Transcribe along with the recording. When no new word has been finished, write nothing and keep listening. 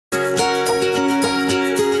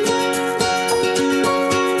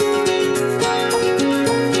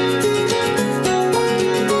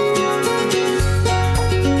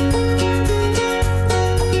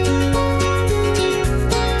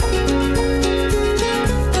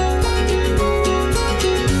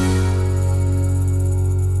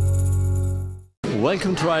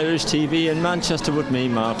Welcome to Irish TV in Manchester with me,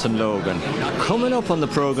 Martin Logan. Coming up on the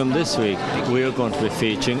programme this week, we are going to be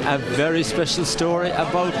featuring a very special story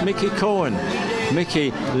about Micky Coen.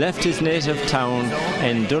 Micky left his native town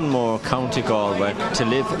in Dunmore, County Galway, to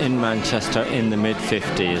live in Manchester in the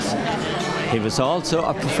mid-50s. He was also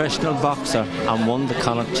a professional boxer and won the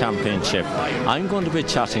Connacht Championship. I'm going to be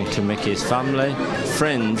chatting to Micky's family,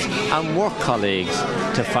 friends and work colleagues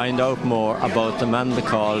to find out more about the man they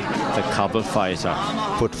called the Cobble Fighter.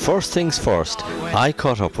 But first things first, I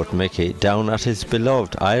caught up with Micky down at his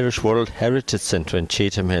beloved Irish World Heritage Centre in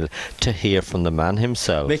Cheetham Hill to hear from the man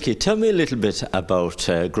himself. Micky, tell me a little bit about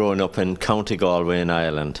growing up in County Galway in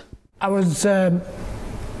Ireland. I was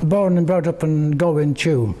born and brought up in Galway and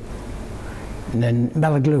Tuam, and then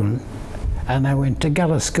Ballagloon, and I went to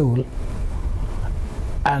Gala School,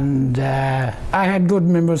 and I had good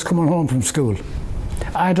memories coming home from school.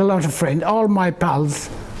 I had a lot of friends, all my pals,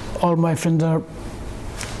 all my friends are,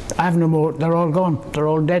 I have no more, they're all gone, they're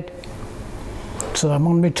all dead, so I'm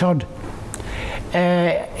on my third.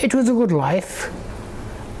 It was a good life.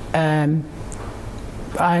 I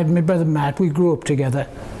had my brother Matt, we grew up together.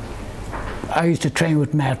 I used to train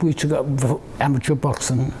with Matt, we used to go for amateur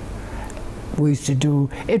boxing. We used to do,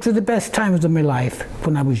 it was the best times of my life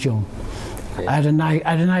when I was young. Okay. I had a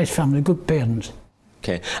nice family, good parents.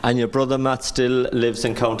 Okay, and your brother Matt still lives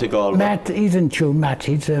in County Galway? Matt, he's in Tuam, Matt,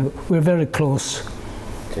 we're very close.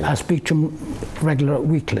 Okay. I speak to him regular,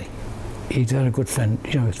 weekly. He's a very good friend,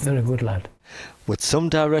 you know, he's a very good lad. With some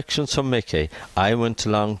directions from Micky, I went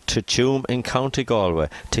along to Tuam in County Galway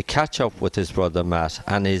to catch up with his brother Matt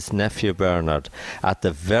and his nephew Bernard at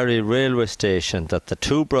the very railway station that the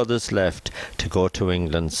two brothers left to go to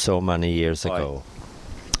England so many years ago.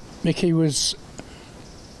 Micky was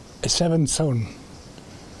a seventh son,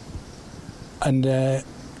 and there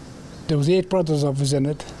was 8 brothers of us in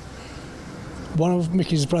it. One of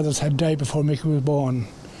Micky's brothers had died before Micky was born,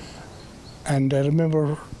 and I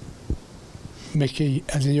remember Micky,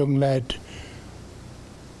 as a young lad,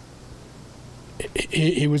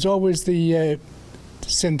 he was always the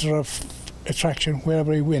centre of attraction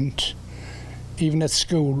wherever he went, even at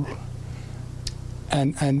school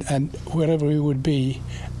and wherever he would be,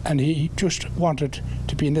 and he just wanted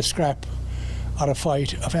to be in a scrap or a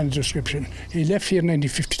fight of any description. He left here in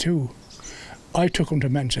 1952. I took him to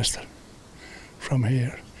Manchester from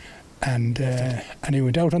here, and he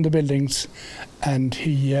went out on the buildings, and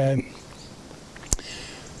he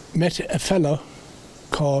met a fellow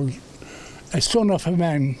called, a son of a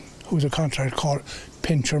man who was a contractor called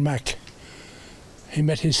Pincher Mac. He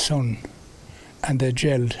met his son and they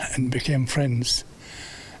gelled and became friends,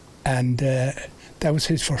 and that was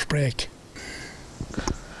his first break.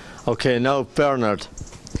 Okay, now Bernard,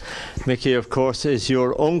 Micky of course is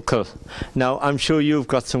your uncle. Now I'm sure you've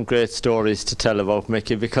got some great stories to tell about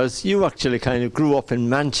Micky, because you actually kind of grew up in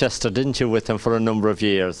Manchester, didn't you, with him for a number of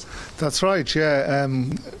years? That's right, yeah.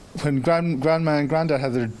 When Grandma and Grandad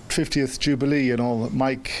had their 50th Jubilee, you know,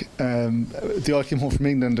 Mike, they all came home from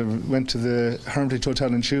England and went to the Hermitage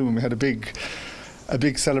Hotel in Tuam, and we had a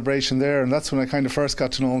big celebration there, and that's when I kind of first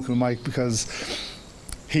got to know Uncle Mike, because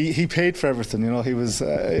he paid for everything. You know, he was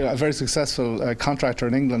a very successful contractor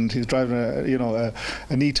in England. He was driving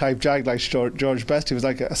an E-type Jag like George Best. He was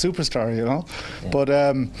like a superstar, you know. Yeah. But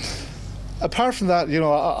apart from that, you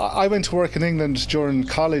know, I went to work in England during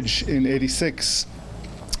college in '86,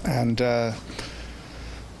 and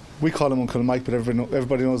we call him Uncle Mike, but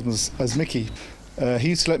everybody knows him as Micky. He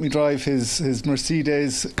used to let me drive his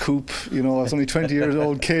Mercedes coupe. You know, I was only 20 years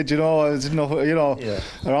old kid. You know, I didn't know, yeah,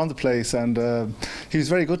 around the place, and he was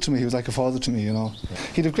very good to me. He was like a father to me. You know, yeah.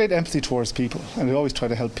 He'd have great empathy towards people, and he'd always try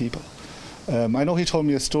to help people. I know he told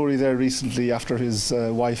me a story there recently after his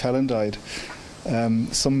wife Helen died.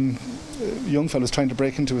 Some young fellow was trying to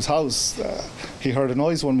break into his house. He heard a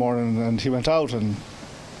noise one morning, and he went out, and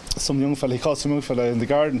he caught some young fella in the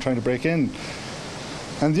garden trying to break in.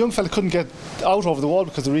 And the young fella couldn't get out over the wall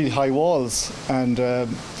because of really high walls. And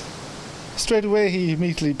straight away he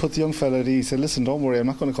immediately put the young fella at ease. He said, "Listen, don't worry, I'm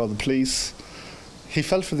not going to call the police." He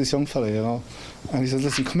felt for this young fella, you know. And he said,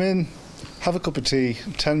 "Listen, come in, have a cup of tea,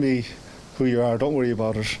 tell me who you are, don't worry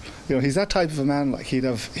about it." You know, he's that type of a man. Like,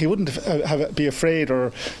 he wouldn't be afraid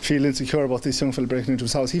or feel insecure about this young fella breaking into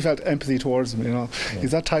his house. He felt empathy towards him, you know. Yeah.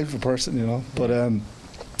 He's that type of a person, you know. But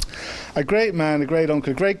a great man, a great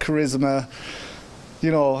uncle, great charisma. You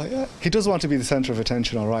know, he does want to be the centre of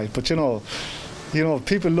attention, all right, but you know,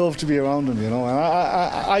 people love to be around him, you know, and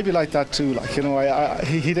I'd be like that too, like, you know,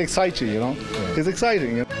 he'd excite you, you know. Yeah. He's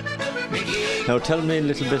exciting, you know. Now tell me a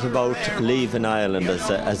little bit about leaving Ireland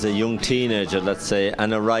as a young teenager, let's say,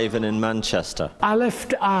 and arriving in Manchester. I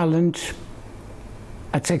left Ireland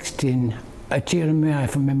at 16, a tear in my eye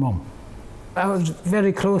from my mum. I was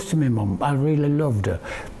very close to my mum. I really loved her.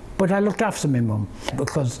 But I looked after my mum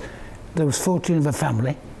because there was 14 of the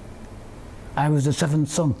family. I was the 7th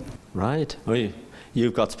son. Right. Well,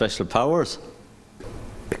 you've got special powers.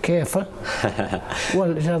 Be careful.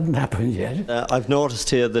 Well, it hasn't happened yet. I've noticed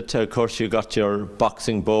here that, of course, you got your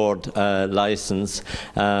boxing board licence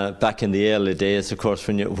back in the early days, of course,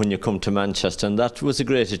 when you come to Manchester, and that was a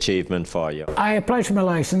great achievement for you. I applied for my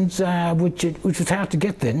licence, which was hard to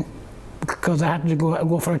get then, because I had to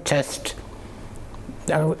go for a test.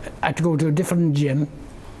 I had to go to a different gym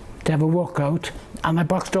to have a workout, and I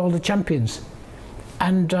boxed all the champions.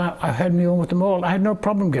 And I had me on with them all. I had no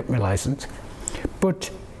problem getting my licence. But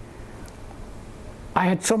I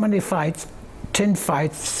had so many fights, 10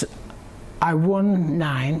 fights. I won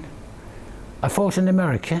 9. I fought in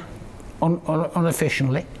America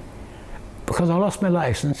unofficially because I lost my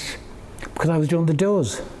licence because I was doing the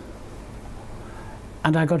doors.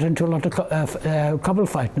 And I got into a lot of couple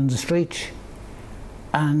fighting in the street.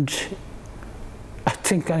 And I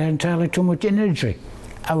think I had entirely too much energy.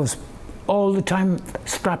 I was all the time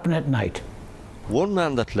scrapping at night. One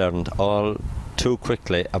man that learned all too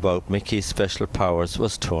quickly about Micky's special powers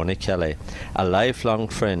was Tony Kelly, a lifelong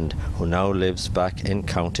friend who now lives back in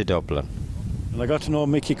County Dublin. I got to know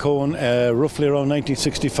Micky Coen roughly around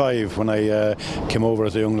 1965 when I came over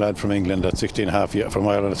as a young lad from England at from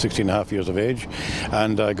Ireland at 16 and a half years of age,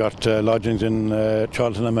 and I got lodgings in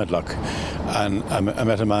Charlton and Medlock, and I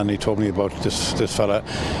met a man. He told me about this fella,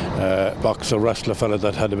 boxer, wrestler fella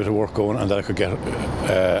that had a bit of work going and that I could get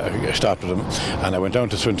start with him, and I went down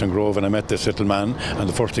to Swinton Grove and I met this little man, and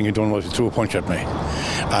the first thing he done was he threw a punch at me,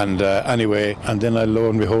 and anyway, and then lo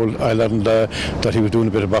and behold I learned that he was doing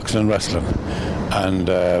a bit of boxing and wrestling. And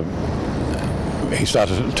he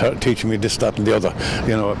started teaching me this, that and the other,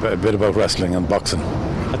 you know, a bit about wrestling and boxing.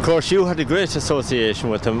 Of course, you had a great association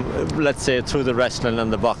with him, let's say through the wrestling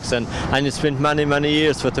and the boxing, and you spent many, many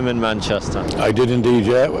years with him in Manchester. I did indeed,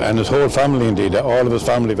 yeah, and his whole family indeed, all of his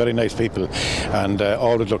family, very nice people, and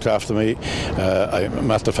always looked after me.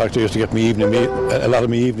 Matter of fact, I used to get me evening a lot of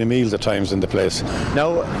my evening meals at times in the place.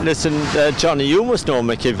 Now, listen, Johnny, you must know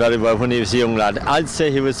Micky very well when he was a young lad. I'd say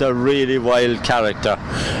he was a really wild character.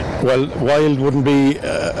 Well, wild wouldn't be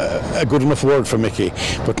a good enough word for Micky,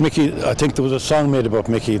 but Micky, I think there was a song made about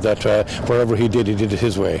Micky that wherever he did it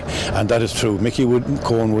his way, and that is true.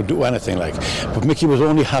 Coen would do anything like, but Micky was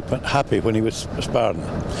only happy when he was sparring.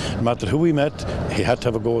 No matter who he met, he had to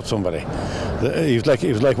have a go at somebody. He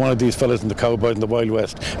was like one of these fellas in the Cowboys in the Wild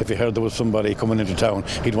West. If he heard there was somebody coming into town,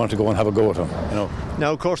 he'd want to go and have a go at him, you know.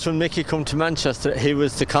 Now, of course, when Micky come to Manchester, he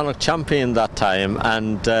was the Connacht champion that time,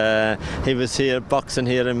 and he was here boxing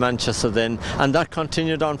here in Manchester then, and that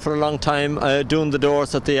continued on for a long time, doing the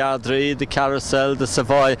doors at the R.I.P, the Carousel, the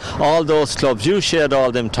Savoy, all those clubs. You shared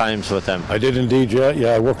all them times with him. I did indeed, yeah.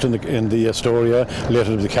 I worked in the Astoria,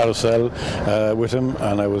 later the Carousel with him,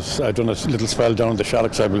 and I'd done a little spell down at the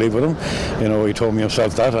Shallots, I believe, with him. You know, he told me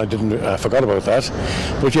himself that. I forgot about that.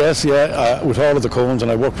 But yes, with all of the Coens,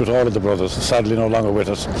 and I worked with all of the brothers. Sadly, no longer with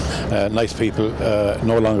us. Nice people,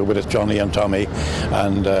 no longer with us, Johnny and Tommy,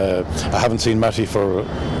 and I haven't seen Matty for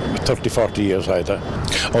 30-40 years either.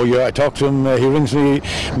 Oh yeah, I talk to him, he rings me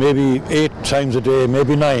maybe 8 times a day,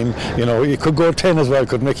 maybe 9, you know. He could go 10 as well,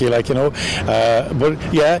 could Micky, like, you know. But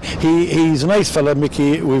yeah, he's a nice fella,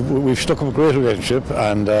 Micky. We've stuck up a great relationship,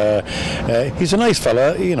 and he's a nice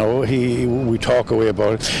fella, you know. We talk away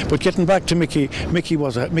about it. But getting back to Micky, Micky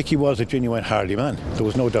was a genuine hardy man. There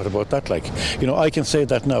was no doubt about that, like. You know, I can say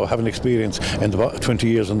that now, having experience in the 20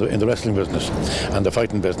 years in the wrestling business and the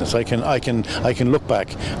fighting business. I can look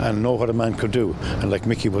back and know what a man could do, and like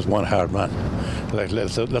Micky was one hard man. Like,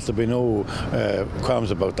 let there be no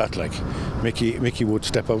qualms about that. Like, Micky would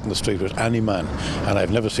step out in the street with any man, and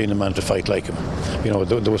I've never seen a man to fight like him. You know,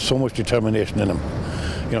 there was so much determination in him.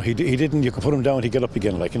 You know, he didn't. You could put him down, he'd get up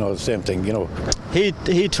again. Like, you know, the same thing. You know.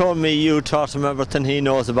 He told me you taught him everything he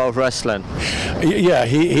knows about wrestling. Yeah,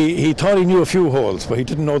 he thought he knew a few holes, but he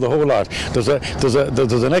didn't know the whole lot. There's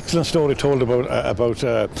an excellent story told about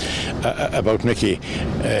Micky,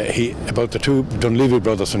 about the 2 Dunleavy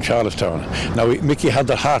brothers from Charlestown. Now, Micky had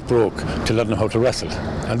their heart broke to let them how to wrestle,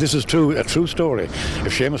 and this is a true story.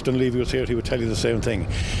 If Seamus Dunleavy was here, he would tell you the same thing.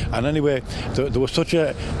 And anyway, there was such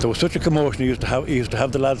a commotion. He used to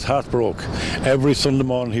have the lad's heart broke. Every Sunday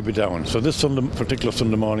morning he'd be down. So this particular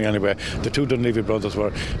Sunday morning anyway, the two Dunleavy brothers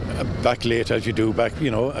were back late, as you do,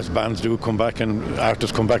 as bands do, come back and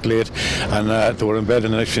artists come back late, and they were in bed,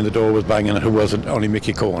 and actually the door was banging, and who was it? Only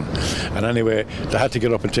Micky Coen. And anyway, they had to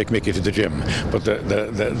get up and take Micky to the gym. But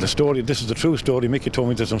the story, this is the true story, Micky told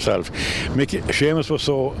me this himself. Seamus was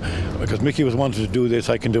so, because Micky was wanting to do this,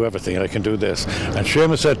 I can do everything, I can do this. And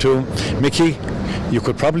Seamus said to him, Micky, you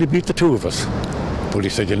could probably beat the two of us. But he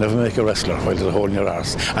said, you'll never make a wrestler while there's a hole in your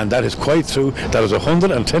arse. And that is quite true. That is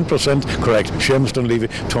 110% correct. Seamus Dunleavy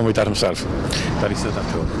told me that himself. That he said that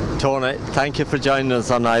to him. Tony, thank you for joining us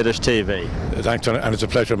on Irish TV. Thanks, Tony. And it's a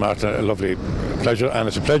pleasure, Martin. A lovely pleasure. And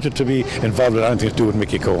it's a pleasure to be involved with anything to do with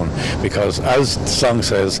Micky Coen. Because as the song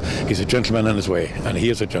says, he's a gentleman in his way. And he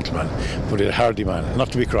is a gentleman. But a hardy man,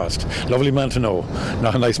 not to be crossed. Lovely man to know.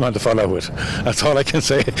 Not a nice man to follow with. That's all I can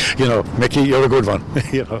say. Micky, you're a good one.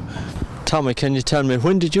 Tommy, can you tell me,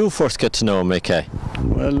 when did you first get to know Micky?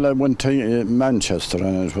 Well, I went to Manchester,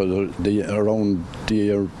 and it was around the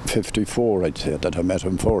year 54, I'd say, that I met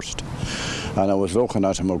him first. And I was looking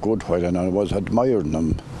at him a good while, and I was admiring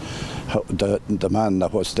him, the man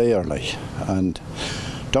that was there, like. And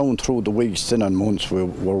down through the weeks, then and months, we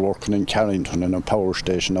were working in Carrington in a power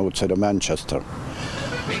station outside of Manchester.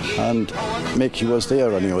 And Micky was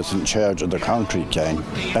there, and he was in charge of the concrete gang.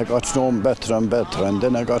 I got to know him better and better, and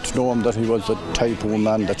then I got to know him that he was the type of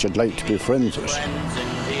man that you'd like to be friends with.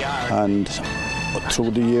 And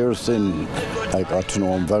through the years then, I got to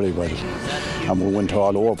know him very well, and we went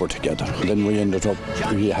all over together. Then we ended up,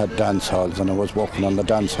 we had dance halls, and I was working on the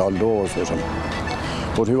dance hall doors with him.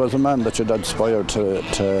 But he was a man that you'd aspire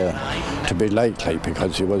to be like,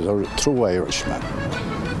 because he was a true Irishman.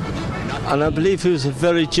 And I believe he was a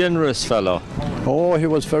very generous fellow. Oh, he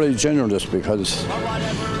was very generous, because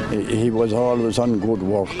he was always on good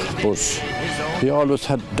work, but he always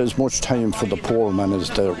had as much time for the poor man as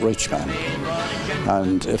the rich man.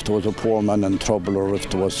 And if there was a poor man in trouble, or if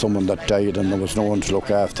there was someone that died and there was no one to look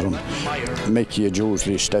after him, Micky would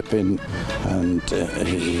usually step in, and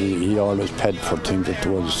he always paid for things. If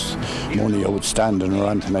there was money outstanding or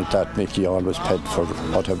anything like that, Micky always paid for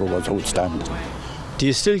whatever was outstanding. Do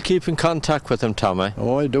you still keep in contact with him, Tommy?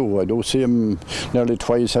 Oh, I do. I do see him nearly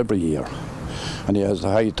twice every year. And he has a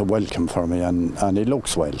height to welcome for me, and he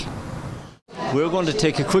looks well. We're going to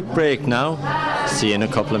take a quick break now. See you in a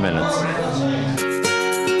couple of minutes.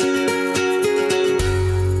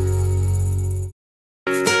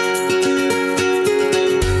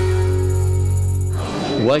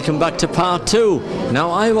 Welcome back to part two.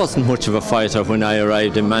 Now, I wasn't much of a fighter when I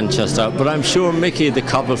arrived in Manchester, but I'm sure Micky, the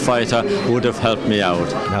cobble fighter, would have helped me out.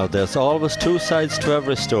 Now, there's always two sides to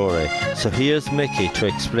every story, so here's Micky to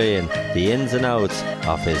explain the ins and outs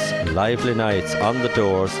of his lively nights on the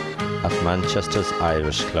doors at Manchester's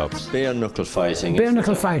Irish clubs. Bare knuckle fighting. Bare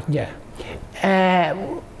knuckle fighting, yeah.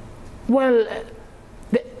 Well,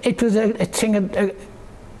 it was a thing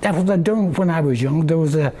that was done when I was young. There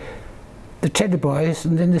was the Teddy Boys,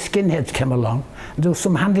 and then the skinheads came along. There were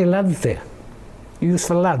some handy lads there,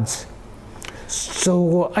 useful lads.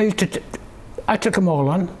 So I took them all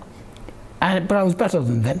on, but I was better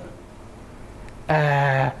than them.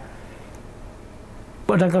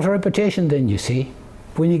 But I got a reputation then, you see.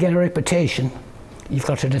 When you get a reputation, you've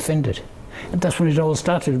got to defend it. And that's when it all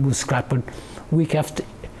started, with scrapping. Week after,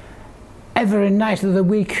 every night of the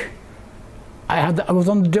week, I was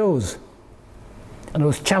on the doors. And I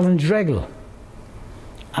was challenged regular,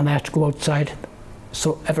 and I had to go outside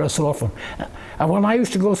ever so often. And when I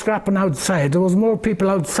used to go scrapping outside, there was more people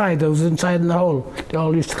outside than was inside in the hole. They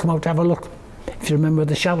all used to come out to have a look. If you remember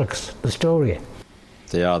the Shallots, the story.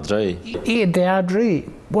 The R.I.P. Yeah, the R.I.P.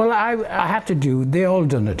 Well, I had to do. They all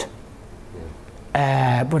done it,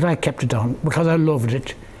 but I kept it on because I loved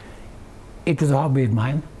it. It was a hobby of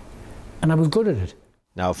mine, and I was good at it.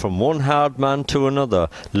 Now, from one hard man to another,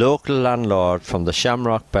 local landlord from the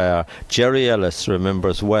Shamrock Bar, Jerry Ellis,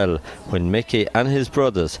 remembers well when Micky and his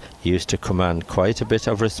brothers used to command quite a bit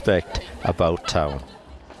of respect about town.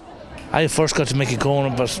 I first got to know Micky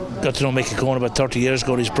Coen about 30 years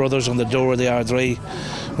ago. His brothers on the door of the R.I.P.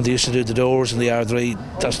 when they used to do the doors in the R.I.P.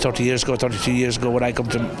 That's 30 years ago, 32 years ago when I come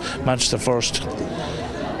to Manchester first.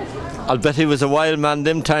 I'll bet he was a wild man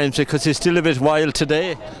them times, because he's still a bit wild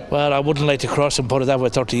today. Well, I wouldn't like to cross and put it that way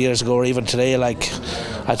 30 years ago, or even today. Like,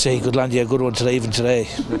 I'd say he could land you a good one today, even today.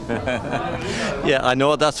 Yeah, I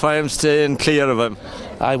know, that's why I'm staying clear of him.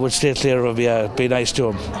 I would stay clear of him, yeah, be nice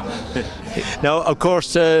to him. Now, of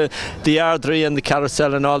course, the R3 and the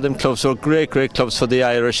Carousel and all them clubs were great clubs for the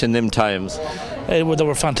Irish in them times. They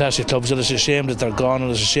were fantastic clubs, and it's a shame that they're gone,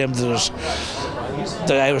 and it's a shame that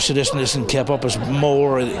the Irish tradition isn't kept up as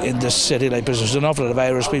more in this city, like, because there's an awful lot of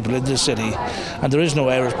Irish people in this city, and there is no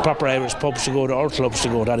proper Irish pubs to go to or clubs to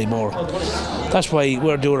go to anymore. That's why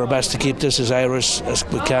we're doing our best to keep this as Irish as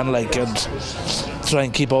we can, like, and try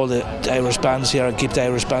and keep all the Irish bands here and keep the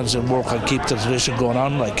Irish bands in work and keep the tradition going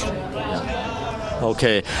on, like.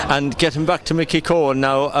 Okay, and getting back to Micky Coen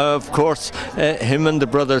now, of course, him and the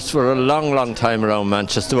brothers were a long time around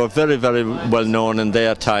Manchester, were very well known in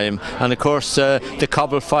their time, and of course the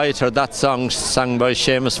Cobble Fighter, that song sung by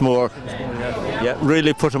Seamus Moore, yeah,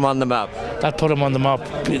 really put him on the map. That put him on the map,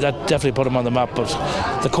 that definitely put him on the map, but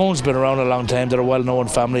the Coens been around a long time. They're a well-known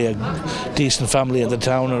family, a decent family in the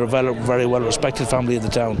town, and a very well-respected family in the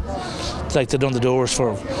town. It's like they've done the Doors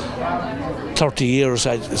for 30 years,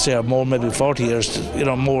 I'd say, or more, maybe 40 years, you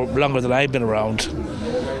know, more longer than I've been around.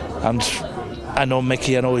 And I know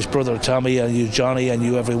Micky, I know his brother Tommy, and you Johnny, and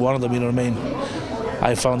you every one of them, you know what I mean?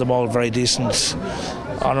 I found them all very decent,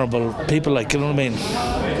 honourable people, like, you know what I mean?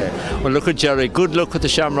 Okay. Well, look at Jerry, good luck with the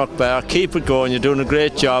Shamrock Bar, keep it going, you're doing a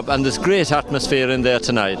great job, and there's great atmosphere in there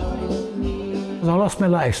tonight. I lost my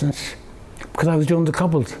licence because I was doing the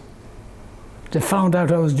couples. They found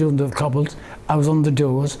out I was doing the couples, I was on the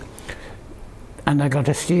doors, and I got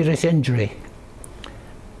a serious injury,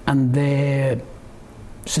 and they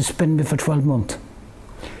suspended me for 12 months.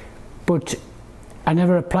 But I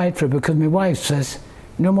never applied for it because my wife says,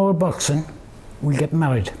 no more boxing, we'll get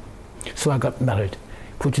married. So I got married,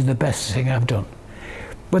 which is the best thing I've done.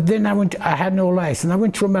 But then I had no license. I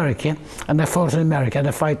went to America, and I fought in America. I had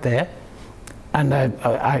a fight there, and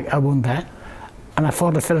I won that. And I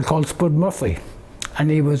fought a fellow called Spud Murphy,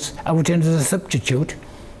 and I went in as a substitute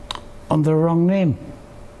on the wrong name,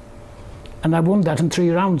 and I won that in 3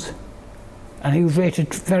 rounds, and he was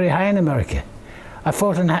rated very high in America. I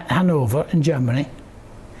fought in Hanover in Germany,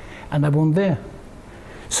 and I won there.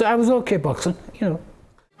 So I was okay boxing, you know.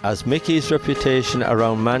 As Micky's reputation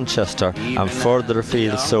around Manchester and further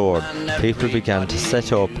afield soared, people began to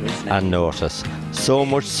set up and notice. So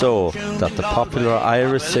much so that the popular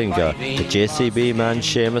Irish singer, the JCB man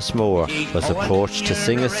Seamus Moore, was approached to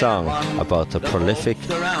sing a song about the prolific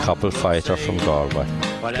Cobble Fighter from Galway.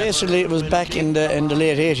 Basically, it was back in the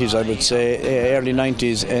late 80s, I would say, early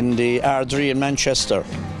 90s, in the R3 in Manchester.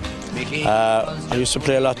 I used to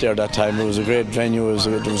play a lot there that time. It was a great venue,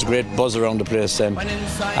 there was a great buzz around the place then.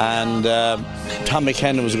 And Tom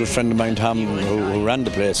McKenna was a good friend of mine, Tom, who ran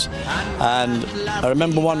the place. And I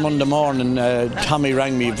remember one Monday morning, Tommy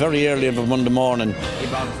rang me very early on Monday morning,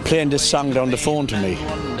 playing this song down the phone to me.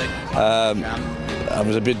 I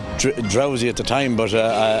was a bit drowsy at the time, but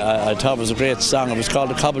I thought it was a great song. It was called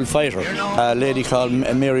The Cobble Fighter. A lady called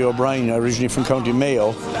Mary O'Brien, originally from County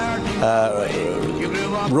Mayo,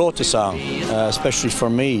 wrote the song, especially for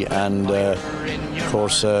me, and of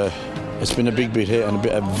course it's been a big hit and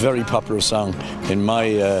a very popular song in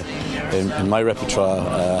my repertoire.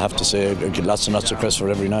 I have to say, I get lots and lots of requests for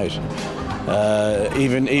it every night.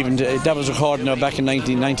 Even that was recorded now back in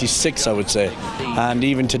 1996, I would say, and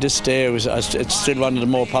even to this day it's still one of the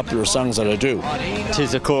more popular songs that I do. It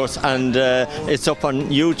is, of course, and it's up on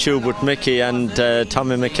YouTube with Micky and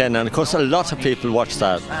Tommy McKenna, and of course a lot of people watch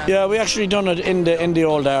that. Yeah, we actually done it in the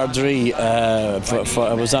old R3.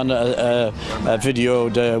 I was on a video,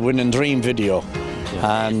 the Win and Dream video.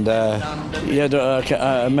 And yeah,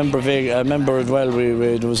 I remember it well.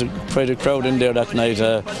 There was quite a crowd in there that night.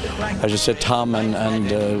 As you said, Tom and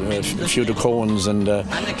a few of the Coens, and there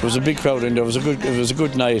was a big crowd in there. It was a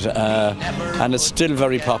good night, and it's still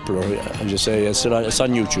very popular. As you say, it's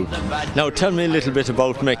on YouTube. Now, tell me a little bit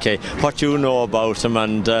about Micky. What you know about him,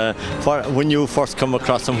 and when you first come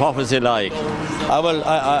across him, what was he like? Well,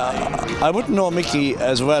 I wouldn't know Micky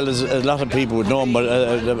as well as a lot of people would know him, but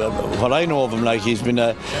what I know of him, like,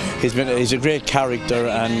 he's a great character,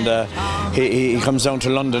 and he comes down to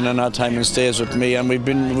London and all time and stays with me, and we've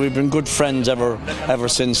been good friends ever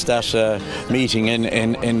since that meeting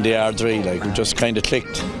in the R3. Like, we just kind of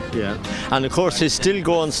clicked. Yeah, and of course he's still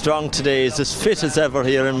going strong today. He's as fit as ever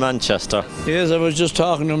here in Manchester. Yes, I was just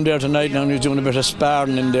talking to him there tonight. Now he's doing a bit of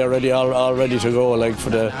sparring in there, all ready to go, like, for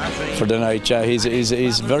the night. Yeah,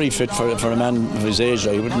 he's very fit for a man of his age.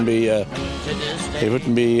 Like, he's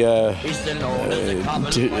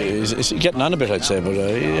getting on a bit, I'd say, but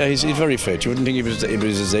yeah, he's very fit. You wouldn't think he was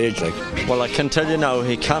his age, like. Well, I can tell you now,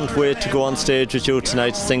 he can't wait to go on stage with you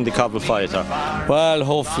tonight to sing the Cobble Fighter. Well,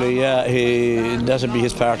 hopefully, yeah, that'll be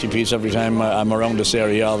his party piece every time I'm around this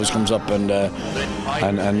area. He always comes up and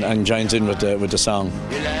joins in with the song.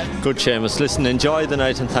 Good, Seamus. Listen, enjoy the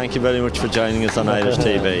night, and thank you very much for joining us on Irish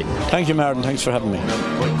TV. Thank you, Martin. Thanks for having me.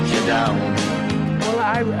 Well,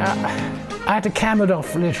 I had to calm it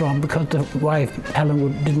off later on because the wife,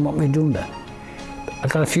 Helen, didn't want me doing that. I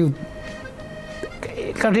got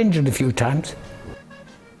injured a few times.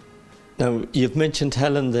 Now, you've mentioned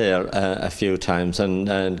Helen there a few times,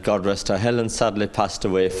 and God rest her, Helen sadly passed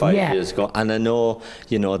away 5 years ago, and I know,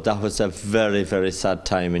 you know, that was a very, very sad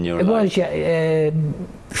time in your life. It was, yeah.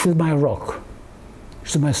 She was my rock.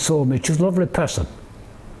 She was my soulmate. She was a lovely person.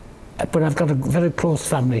 But I've got a very close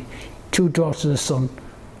family, 2 daughters and a son,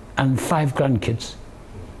 and 5 grandkids.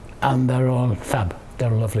 And they're all fab.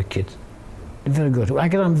 They're lovely kids. They're very good. I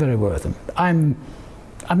get on very well with them. I'm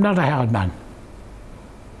not a hard man.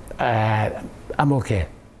 I'm okay.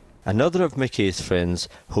 Another of Micky's friends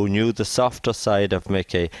who knew the softer side of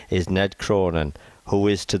Micky is Ned Cronin, who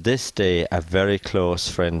is to this day a very close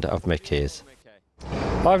friend of Micky's.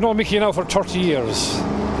 I've known Micky now for 30 years.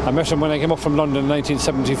 I met him when I came up from London in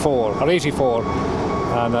 1974, or 84,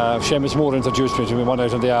 and Seamus Moore introduced me to him one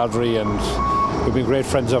night on the R.I.P, and we've been great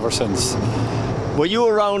friends ever since. Were you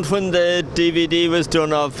around when the DVD was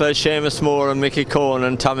done of Seamus Moore and Micky Coen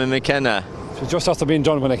and Tommy McKenna? It was just after being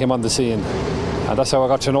done when I came on the scene, and that's how I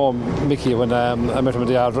got to know Micky when I met him at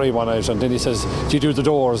the R.I.P one night. And then he says, "Do you do the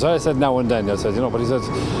doors?" I said, "Now and then." I said, "You know," but he said,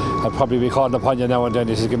 "I'll probably be calling upon you now and then."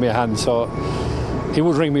 He said, "Give me a hand." So he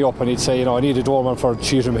would ring me up and he'd say, "You know, I need a doorman for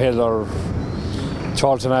Cheetham Hill or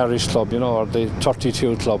Charlton Irish Club, you know, or the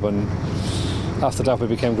 32 Club." And after that, we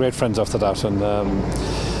became great friends after that. And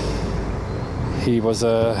he was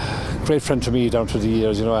a great friend to me down through the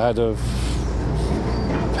years. You know, I had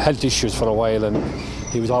health issues for a while, and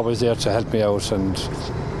he was always there to help me out and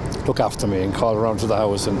look after me and call around to the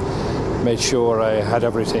house and made sure I had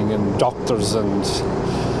everything, and doctors and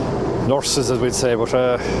nurses, as we'd say. But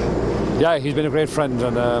yeah, he's been a great friend,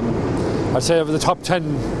 and I'd say over the top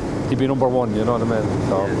 10, he'd be number 1, you know what I mean?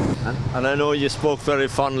 So. And I know you spoke very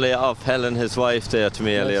fondly of Helen, his wife, there to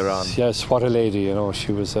me earlier on. Yes, what a lady, you know.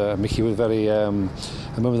 She was, Micky was very, I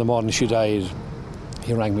remember the morning she died,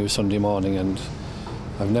 he rang me Sunday morning, and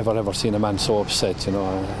I've never ever seen a man so upset, you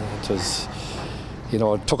know. It was, you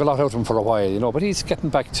know, it took a lot out of him for a while, you know, but he's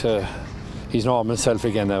getting back to his normal self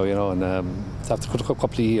again now, you know, and after a couple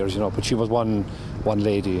of years, you know, but she was one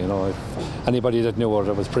lady, you know. If anybody that knew her,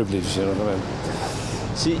 that was privileged, you know what I mean.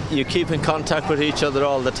 See, you keep in contact with each other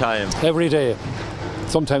all the time? Every day.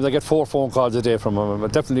 Sometimes I get 4 phone calls a day from him,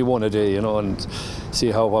 but definitely 1 a day, you know, and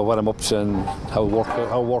see what I'm up to and how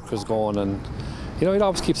work is going, and you know, he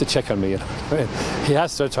always keeps a check on me. You know? He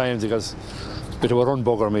has to at times because he's a bit of a run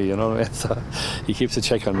bugger me, you know. So he keeps a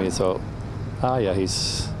check on me. So, yeah,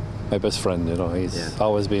 he's my best friend. You know, he's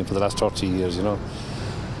always been for the last 30 years. You know.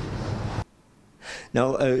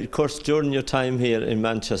 Now, of course, during your time here in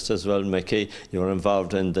Manchester as well, Micky, you were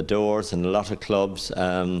involved in the doors and a lot of clubs,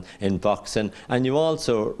 in boxing, and you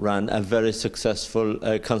also ran a very successful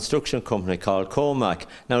construction company called Coen.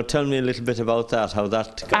 Now, tell me a little bit about that, how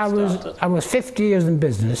that got started. I was 50 years in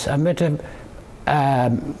business. I met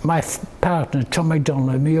my partner, Tom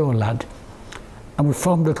McDonald, a Mayo lad, and we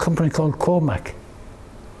formed a company called Coen.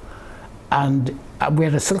 And we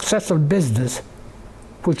had a successful business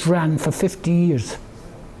which ran for 50 years.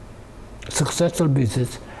 Successful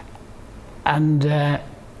business. And I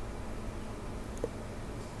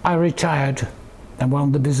retired and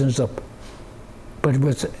wound the business up. But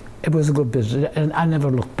it was a good business, and I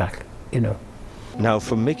never looked back, you know. Now,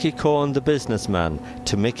 from Micky Coen the businessman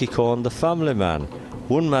to Micky Coen the family man,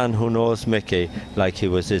 one man who knows Micky like he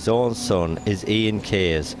was his own son is Ian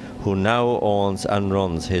Case, who now owns and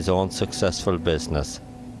runs his own successful business.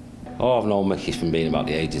 Oh, I've known Micky from being about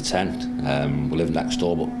the age of 10. We lived next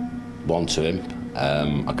door, but one to him.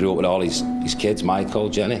 I grew up with all his kids, Michael,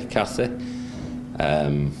 Jenny, Kathy.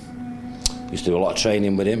 Used to do a lot of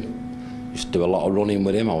training with him. Used to do a lot of running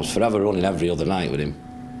with him. I was forever running every other night with him.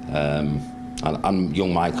 And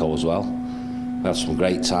young Michael as well. We had some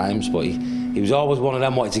great times, but he was always one of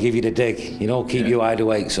them wanted to give you the dig, you know, keep you wide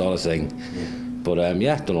awake sort of thing. But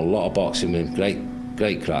yeah, done a lot of boxing with him.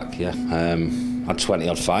 Great crack, yeah. Had 20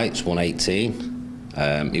 odd fights, won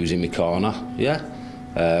 18. He was in my corner, yeah.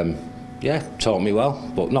 Yeah, taught me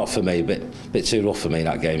well, but not for me, bit too rough for me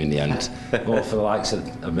that game in the end. More for the likes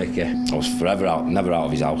of Micky. I was forever out, never out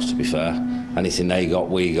of his house, to be fair. Anything they got,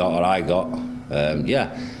 we got, or I got.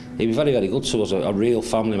 Yeah, he was very, very good to us, a real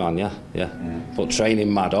family man, yeah. But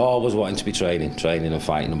training mad, always wanting to be training and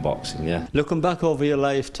fighting and boxing, yeah. Looking back over your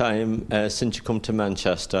lifetime since you come to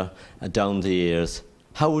Manchester, down the years,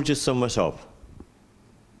 how would you sum it up?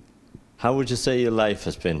 How would you say your life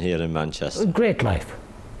has been here in Manchester? A great life.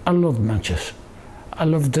 I love Manchester. I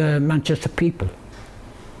love the Manchester people.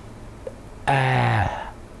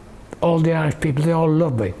 All the Irish people, they all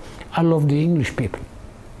love me. I love the English people.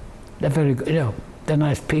 They're very good, you know, they're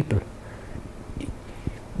nice people.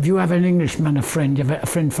 If you have an Englishman, a friend, you have a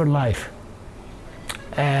friend for life.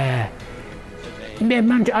 Well,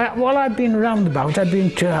 I've been around about.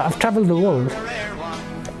 I've travelled the world.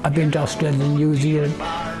 I've been to Australia, New Zealand,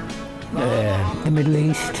 the Middle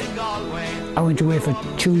East. I went away for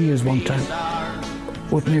 2 years one time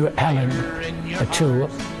with me with Helen, a tour.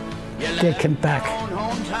 They came back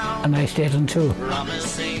and I stayed on tour.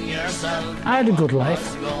 I had a good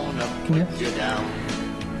life. Yeah.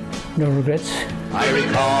 No regrets. I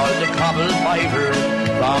recall the cobbled fighter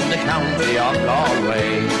from the county of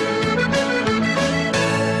Galway.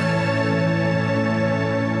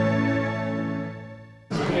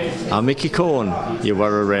 Micky Coen, you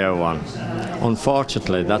were a rare one.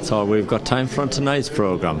 Unfortunately, that's all we've got time for on tonight's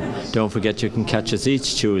programme. Don't forget you can catch us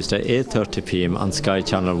each Tuesday 8:30 p.m. on Sky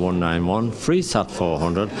Channel 191, Freesat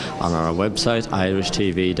 400, on our website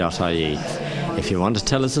irishtv.ie. If you want to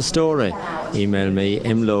tell us a story, email me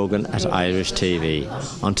mlogan@irishtv.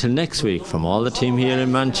 Until next week, from all the team here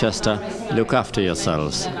in Manchester, look after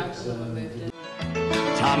yourselves.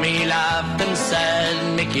 Tommy laughed and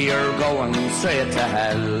said, Micky, you're going straight to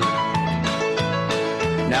hell.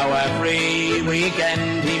 Now every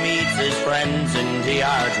weekend he meets his friends in the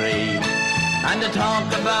R.I.P, and they talk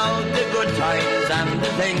about the good times and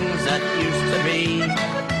the things that used to be.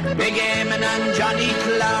 Big Eamon and Johnny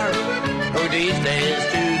Clark, who these days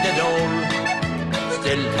do the dole,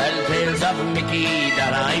 still tell tales of Micky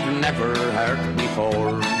that I've never heard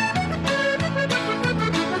before.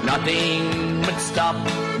 Nothing would stop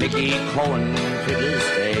Micky Coen to this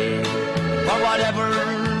day. For whatever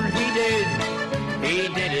he did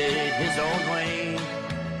it his own way.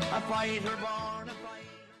 A fighter born a fighter.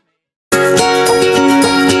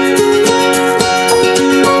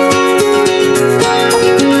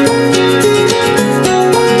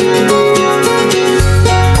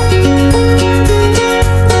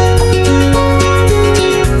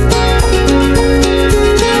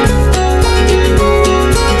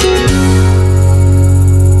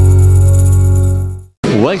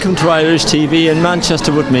 Welcome to Irish TV in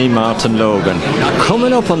Manchester with me, Martin Logan.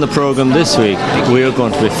 Coming up on the programme this week, we are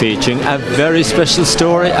going to be featuring a very special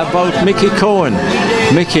story about Micky Coen.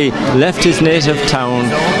 Micky left his native town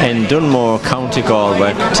in Dunmore, County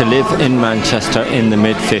Galway, to live in Manchester in the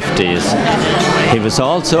mid-50s. He was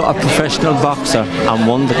also a professional boxer and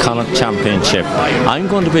won the Connacht Championship. I'm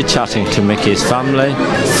going to be chatting to Micky's family,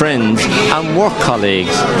 friends and work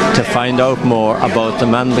colleagues to find out more about the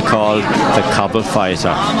man they called the Cobble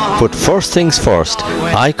Fighter. But first things first,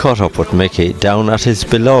 I caught up with Micky down at his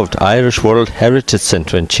beloved Irish World Heritage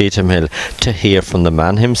Centre in Cheetham Hill to hear from the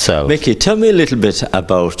man himself. Micky, tell me a little bit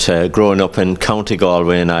about growing up in County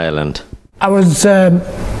Galway in Ireland. I was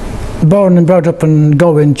born and brought up in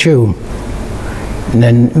Galway and Tuam, and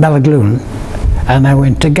then Ballagloon, and I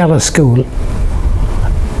went to Gala School,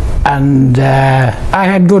 and I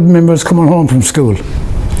had good memories coming home from school.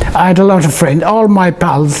 I had a lot of friends, all my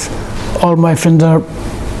pals, all my friends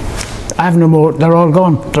I have no more, they're all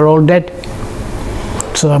gone, they're all dead.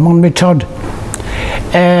 So I'm on my third.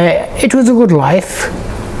 It was a good life.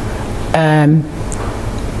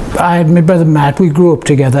 I had my brother Matt, we grew up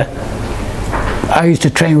together. I used to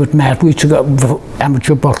train with Matt, we used to go for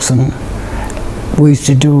amateur boxing. We used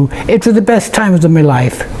to do, it was the best times of my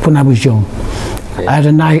life when I was young. Okay. I had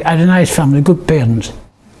a nice family, good parents.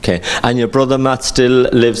 Okay, and your brother Matt still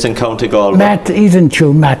lives in County Galway? Matt, he's in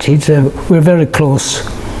Tuam, Matt, we're very close.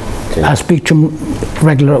 Okay. I speak to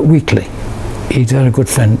him weekly. He's a very good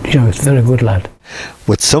friend, you know, he's a very good lad.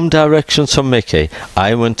 With some directions from Micky,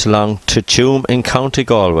 I went along to Tuam in County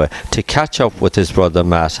Galway to catch up with his brother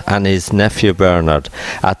Matt and his nephew Bernard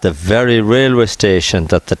at the very railway station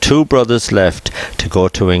that the two brothers left to go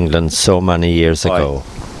to England so many years ago.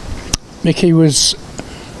 Micky was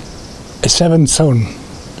a seventh son,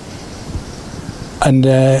 and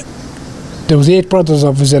there was 8 brothers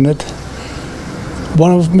of us in it.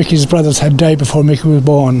 One of Micky's brothers had died before Micky was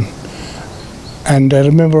born, and I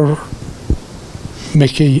remember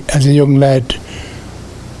Micky as a young lad.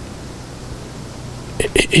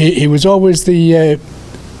 He was always the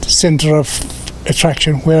centre of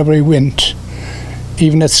attraction wherever he went,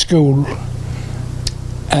 even at school,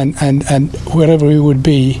 and wherever he would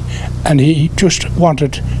be, and he just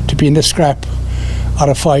wanted to be in a scrap or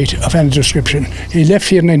a fight of any description. He left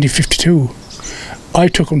here in 1952. I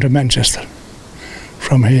took him to Manchester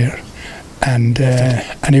from here, and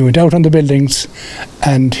he went out on the buildings,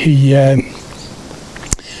 and he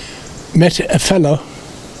met a fellow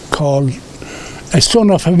called, a son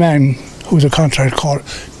of a man who was a contractor called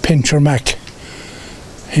Pincher Mac.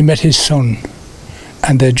 He met his son,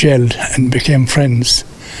 and they gelled and became friends.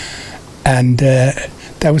 and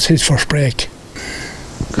that was his first break.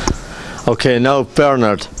 Okay, now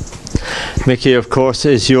Bernard, Micky, of course,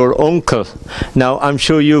 is your uncle. Now, I'm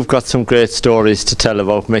sure you've got some great stories to tell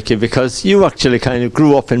about Micky, because you actually kind of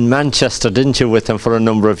grew up in Manchester, didn't you, with him for a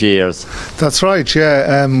number of years? That's right,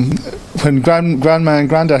 yeah. When Grandma and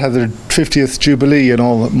Grandad had their 50th Jubilee, you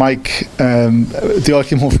know, Mike, they all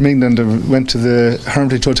came home from England and went to the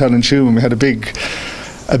Hermitage Hotel in Tuam, and we had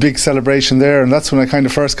a big celebration there, and that's when I kind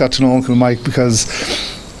of first got to know Uncle Mike, because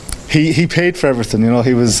he paid for everything. You know,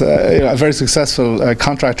 he was a very successful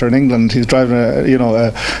contractor in England. He was driving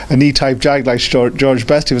an E-type Jag like George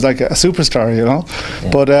Best. He was like a superstar, you know.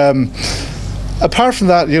 Yeah. But apart from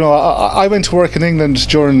that, you know, I went to work in England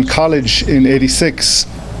during college in '86,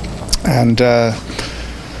 and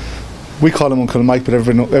we call him Uncle Mike, but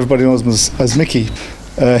everybody knows him as Micky.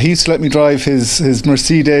 He used to let me drive his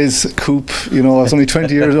Mercedes coupe. You know, I was only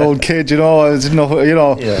 20 years old kid. You know, I didn't know,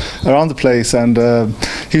 around the place, and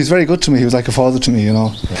he was very good to me. He was like a father to me. You know,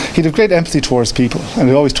 he'd have great empathy towards people, and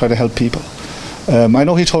he'd always try to help people. I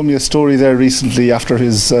know he told me a story there recently after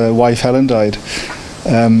his wife Helen died.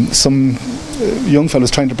 Some young fellow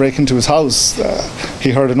was trying to break into his house.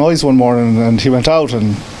 He heard a noise one morning, and he went out,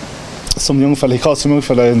 and he caught some young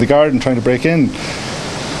fella in the garden trying to break in.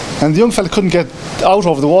 And the young fella couldn't get out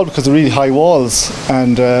over the wall because of really high walls.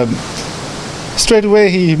 And straight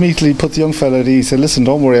away he immediately put the young fella at ease. He said, "Listen,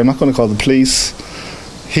 don't worry, I'm not going to call the police."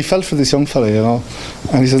 He felt for this young fella, you know.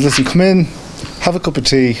 And he said, "Listen, come in, have a cup of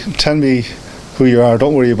tea, tell me who you are,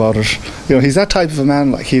 don't worry about it." You know, he's that type of a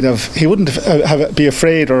man. Like, he wouldn't be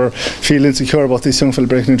afraid or feel insecure about this young fella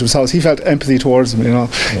breaking into his house. He felt empathy towards him, you know.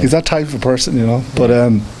 Yeah. He's that type of a person, you know. But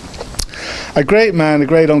a great man, a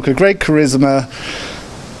great uncle, great charisma.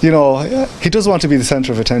 You know, he does want to be the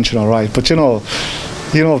centre of attention, all right, but you know,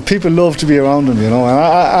 people love to be around him, you know, and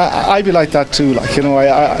I'd be like that too, like, you know,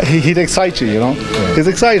 he'd excite you, you know. Yeah. He's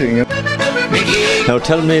exciting. You know? Now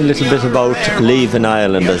tell me a little bit about leaving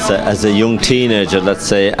Ireland as a young teenager, let's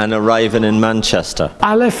say, and arriving in Manchester.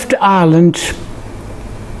 I left Ireland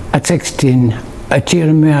at 16, a tear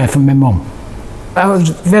in my eye from my mum. I was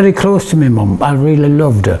very close to my mum, I really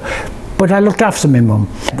loved her, but I looked after my mum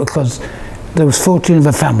because there was 14 of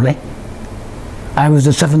a family. I was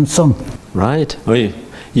the 7th son. Right. Well,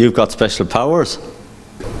 you've got special powers.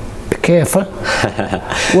 Be careful.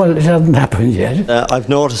 Well, it hasn't happened yet. I've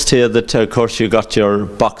noticed here that, of course, you got your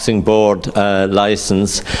boxing board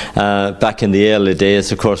licence back in the early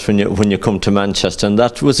days, of course, when you come to Manchester, and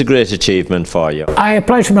that was a great achievement for you. I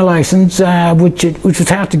applied for my licence, which was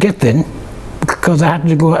hard to get then, because I had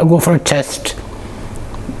to go for a test.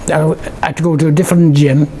 I had to go to a different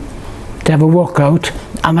gym to have a workout,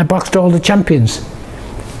 and I boxed all the champions,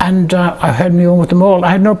 and I had me on with them all.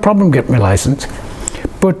 I had no problem getting my licence,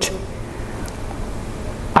 but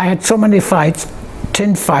I had so many fights,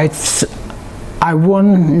 10 fights. I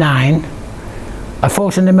won 9. I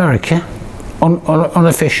fought in America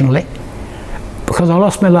unofficially because I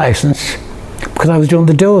lost my licence because I was doing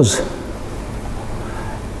the doors,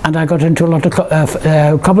 and I got into a lot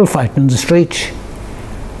of couple fighting in the street,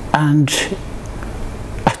 and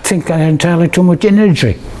I think I had entirely too much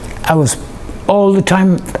energy. I was all the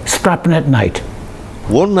time scrapping at night.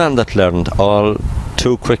 One man that learned all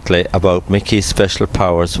too quickly about Micky's special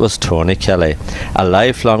powers was Tony Kelly, a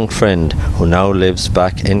lifelong friend who now lives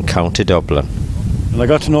back in County Dublin. I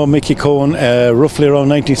got to know Micky Coen roughly around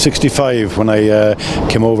 1965 when I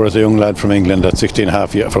came over as a young lad from England at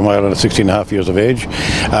from Ireland at 16 and a half years of age,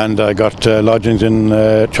 and I got lodgings in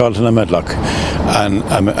Charlton and Medlock, and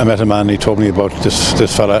I met a man. He told me about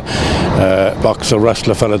this fella, boxer,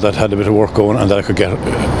 wrestler fella that had a bit of work going and that I could get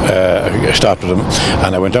start with him,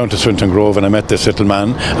 and I went down to Swinton Grove and I met this little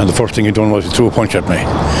man, and the first thing he done was he threw a punch at me,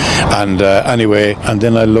 and anyway, and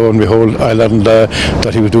then lo and behold I learned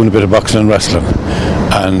that he was doing a bit of boxing and wrestling.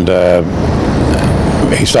 And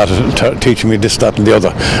he started teaching me this, that and the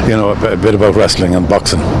other, you know, a bit about wrestling and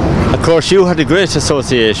boxing. Of course, you had a great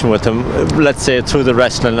association with him, let's say through the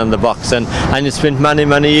wrestling and the boxing, and you spent many,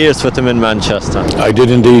 many years with him in Manchester. I did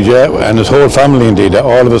indeed, yeah, and his whole family indeed,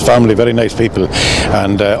 all of his family, very nice people,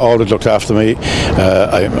 and always looked after me.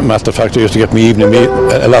 Matter of fact, I used to get me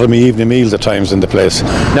a lot of my evening meals at times in the place.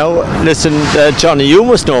 Now, listen, Johnny, you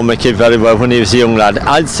must know Micky very well when he was a young lad.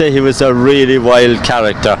 I'd say he was a really wild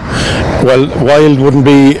character. Well, wild wouldn't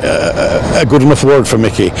be a good enough word for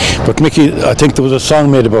Micky, but Micky, I think there was a song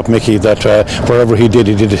made about Micky Micky that wherever he did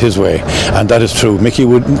it his way, and that is true.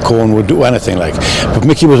 Coen would do anything like, but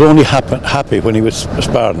Micky was only happy when he was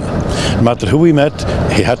sparring. No matter who he met,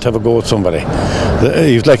 he had to have a go at somebody.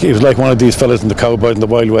 He was like one of these fellas in the Cowboys in the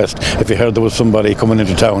Wild West. If he heard there was somebody coming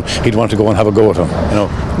into town, he'd want to go and have a go at him. You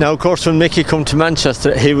know. Now, of course, when Micky come to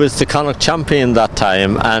Manchester, he was the Connacht champion that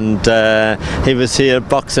time, and he was here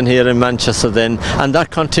boxing here in Manchester then, and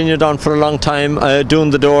that continued on for a long time,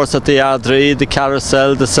 doing the doors at the R.I.P, the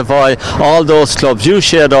Carousel, the Savoy, all those clubs. You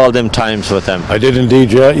shared all them times with him. I did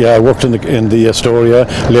indeed, yeah. I worked in the Astoria,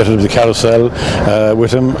 later the Carousel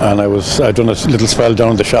with him, and I'd done a little spell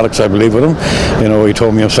down the Shallots, I believe, with him. You know, he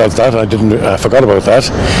told me himself that. I forgot about that.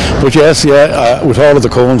 But yes, with all of the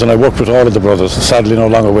Coens, and I worked with all of the brothers. Sadly, no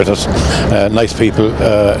longer with us. Nice people,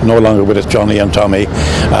 no longer with us, Johnny and Tommy,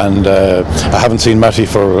 and I haven't seen Matty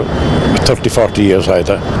for 30-40 years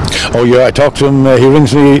either. Oh yeah, I talk to him. He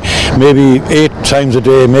rings me maybe 8 times a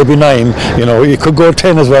day, maybe 9. You know, he could go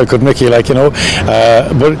 10 as well, could Micky? Like, you know.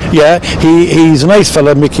 But yeah, he's a nice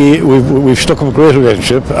fella, Micky. We've stuck up a great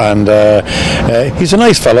relationship, and he's a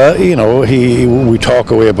nice fella. You know, we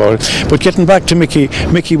talk away about it. But getting back to Micky,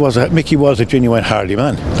 Micky was a genuine hardy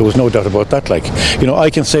man. There was no doubt about that. Like, you know, I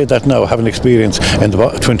can say that now, having experience in the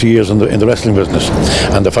 20 years in the wrestling business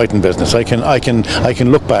and the fighting business. I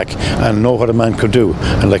can look back and know what a man could do.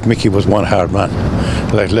 And like, Micky was one hard man.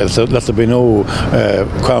 Like, let there be no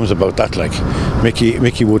qualms about that. Like,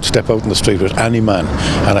 Micky would step out in the street with any man,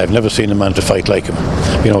 and I've never seen a man to fight like him.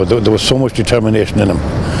 You know, there was so much determination in him.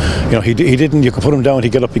 You know, he didn't. You could put him down,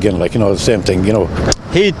 he'd get up again. Like, you know, the same thing. You know.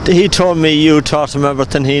 He told me you taught him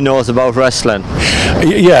everything he knows about wrestling.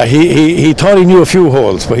 Yeah, he thought he knew a few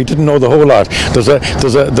holes, but he didn't know the whole lot. There's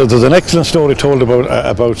an excellent story told about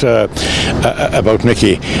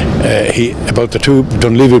Micky, about the 2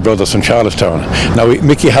 Dunleavy brothers from Charlestown. Now,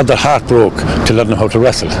 Micky had their heart broke to let him how to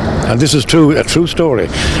wrestle, and this is a true story.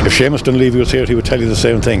 If Seamus Dunleavy was here, he would tell you the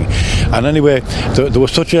same thing. And anyway, there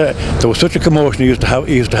was such a commotion. He used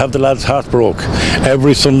to have the lad's heart broke.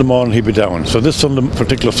 Every Sunday morning he'd be down. So this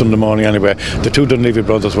particular Sunday morning anyway, the 2 Dunleavy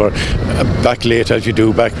brothers were back late, as you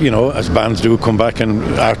do, back, you know, as bands do, come back and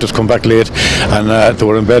artists come back late, and they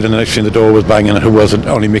were in bed, and the next thing the door was banging, and who was it?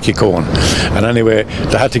 Only Micky Coen. And anyway,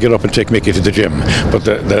 they had to get up and take Micky to the gym. But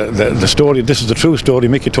the story, this is the true story,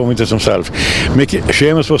 Micky told me this himself.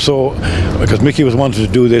 Seamus was so, because Micky was wanting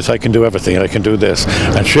to do this, I can do everything, I can do this.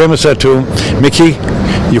 And Seamus said to him, Micky,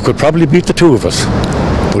 you could probably beat the 2 of us.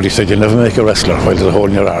 But he said, you'll never make a wrestler while there's a hole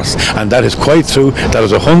in your arse. And that is quite true. That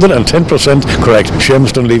is 110% correct.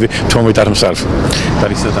 Seamus Dunleavy told me that himself. That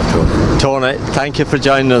he said that to him. Tony, thank you for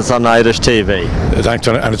joining us on Irish TV. Thanks,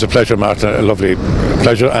 Tony. And it's a pleasure, Martin. A lovely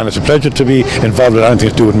pleasure. And it's a pleasure to be involved with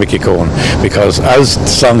anything to do with Micky Coen. Because as the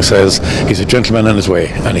song says, he's a gentleman in his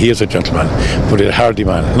way. And he is a gentleman. But a hardy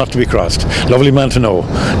man, not to be crossed. Lovely man to know.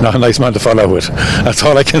 Not a nice man to follow with. That's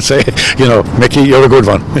all I can say. You know, Micky, you're a good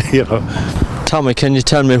one. You know. Tommy, can you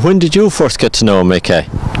tell me, when did you first get to know Micky?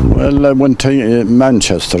 Well, I went to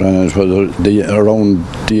Manchester, and it was around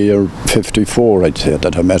the year 54, I'd say,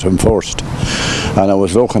 that I met him first. And I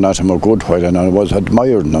was looking at him a good while, and I was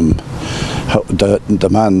admiring him, the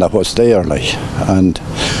man that was there, like. And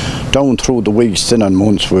down through the weeks then and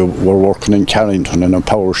months, we were working in Carrington in a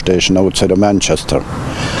power station outside of Manchester.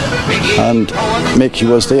 And Micky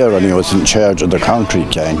was there, and he was in charge of the concrete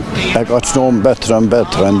gang. I got to know him better and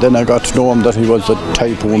better, and then I got to know him that he was the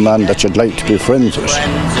type of man that you'd like to be friends with.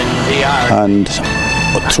 And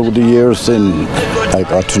through the years then, I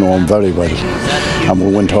got to know him very well, and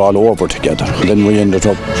we went all over together. Then we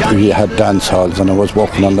had dance halls, and I was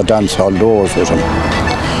working on the dance hall doors with him.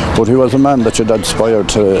 But he was a man that you'd aspire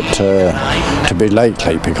to be like,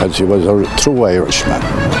 because he was a true Irishman.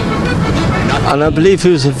 And I believe he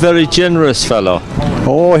was a very generous fellow.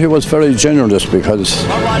 Oh, he was very generous, because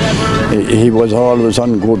he was always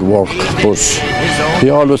on good work, but he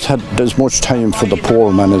always had as much time for the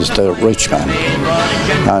poor man as the rich man.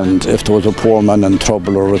 And if there was a poor man in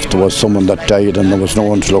trouble, or if there was someone that died and there was no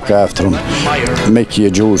one to look after him, Micky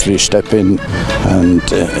would usually step in, and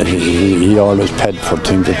he always paid for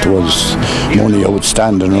things. If there was money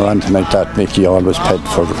outstanding or anything like that, Micky always paid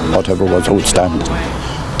for whatever was outstanding.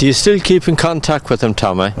 Do you still keep in contact with him,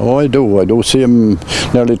 Tommy? Oh, I do. I do see him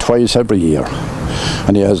nearly twice every year.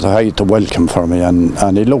 And he has a height to welcome for me,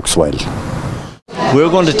 and he looks well. We're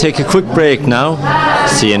going to take a quick break now.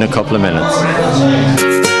 See you in a couple of minutes.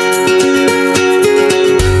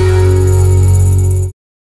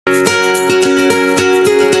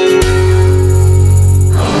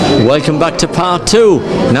 Welcome back to part 2.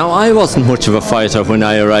 Now, I wasn't much of a fighter when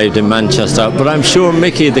I arrived in Manchester, but I'm sure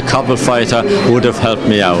Micky, the cobble fighter, would have helped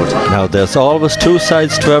me out. Now, there's always two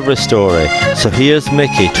sides to every story, so here's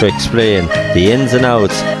Micky to explain the ins and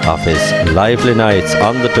outs of his lively nights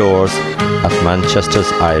on the doors at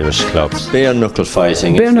Manchester's Irish clubs. Bare knuckle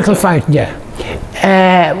fighting. Bare knuckle fighting, yeah.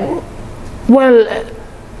 Well,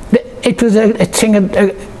 it was a thing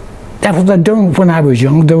that was done when I was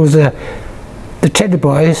young. There was the Teddy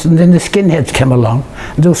Boys, and then the skinheads came along.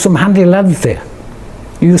 There was some handy lads there,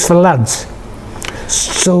 useful lads.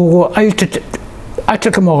 So I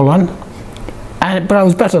took them all on, but I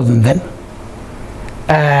was better than them.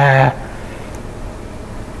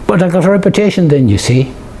 But I got a reputation then, you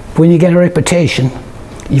see. When you get a reputation,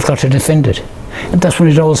 you've got to defend it. And that's when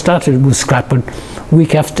it all started, with scrapping.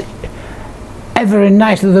 Week after, every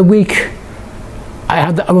night of the week,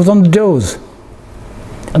 I was on the doors.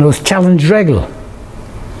 And I was challenged regular,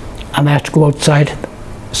 and I had to go outside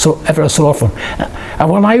ever so often. And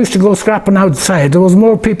when I used to go scrapping outside, there was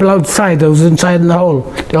more people outside than was inside in the hole.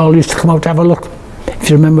 They all used to come out to have a look. If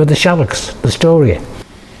you remember the Shallots, the story.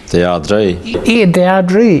 The R.I.P. Yeah, the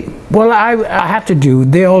R.I.P. Well, I had to do.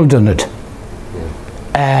 They all done it,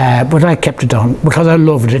 but I kept it on because I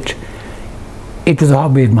loved it. It was a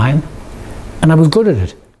hobby of mine, and I was good at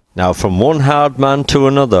it. Now, from one hard man to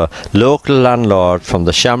another, local landlord from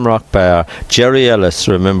the Shamrock Bar, Jerry Ellis,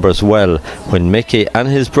 remembers well when Micky and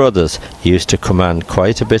his brothers used to command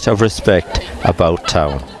quite a bit of respect about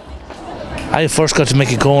town. I first got to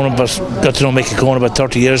Micky Coen, but got to know Micky Coen about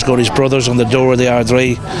 30 years ago. His brothers on the door of the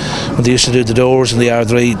R.I.P, when they used to do the doors in the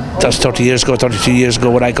R.I.P. That's 30 years ago, 32 years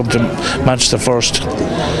ago when I come to Manchester first.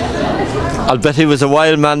 I'll bet he was a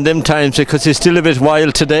wild man them times, because he's still a bit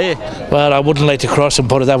wild today. Well, I wouldn't like to cross and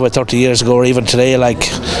put it that way 30 years ago, or even today.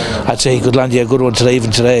 Like, I'd say he could land you a good one today,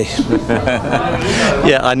 even today.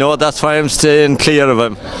 Yeah, I know, that's why I'm staying clear of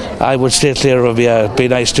him. I would stay clear of him, yeah, be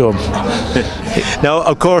nice to him. Now,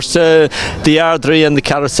 of course, the R3 and the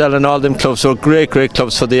Carousel and all them clubs were great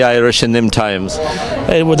clubs for the Irish in them times.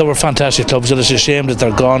 They were fantastic clubs, and it's a shame that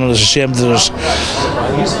they're gone, and it's a shame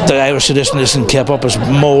that the Irish tradition isn't kept up as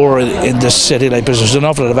more in this city. Like, because there's an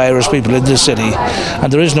awful lot of Irish people in this city,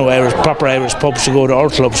 and there is no proper Irish pubs to go to or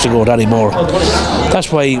clubs to go to anymore.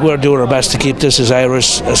 That's why we're doing our best to keep this as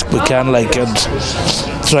Irish as we can, like, and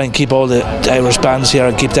try and keep all the Irish bands here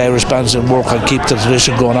and keep the Irish bands in work and keep the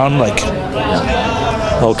tradition going on, like.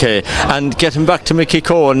 Okay, and getting back to Micky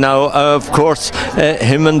Coen now, of course,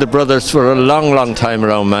 him and the brothers were a long time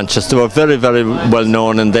around Manchester. They were very well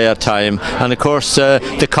known in their time, and of course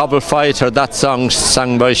the Cobble Fighter, that song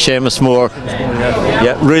sung by Seamus Moore,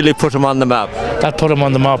 yeah, really put him on the map. That put him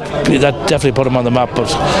on the map, that definitely put him on the map. But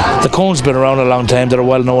the Coens been around a long time. They're a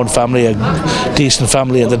well known family, a decent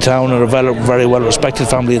family in the town, and a very well respected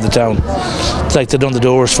family in the town. It's like they've done the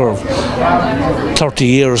doors for 30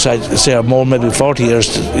 years, I'd say, or more, maybe 40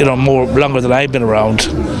 years, you know, more longer than I've been around.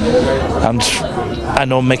 And I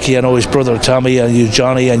know Micky, I know his brother Tommy, and you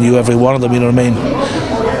Johnny, and you every one of them, you know what I mean.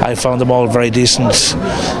 I found them all very decent,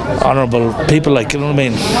 honourable people, like, you know what I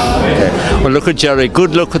mean. Okay. Well, look at Jerry,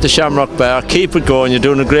 good luck with the Shamrock Bar, keep it going, you're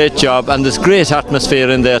doing a great job, and there's great atmosphere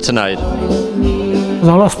in there tonight.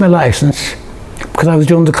 I lost my licence because I was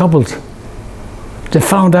doing the cobbles. They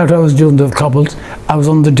found out I was doing the cobbles, I was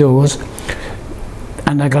on the doors,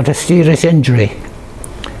 and I got a serious injury,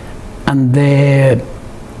 and they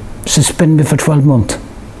suspended me for 12 months.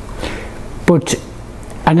 But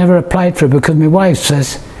I never applied for it because my wife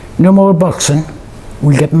says, no more boxing,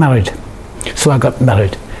 we'll get married. So I got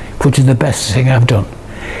married, which is the best thing I've done.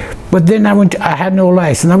 But then I had no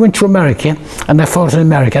license. I went to America, and I fought in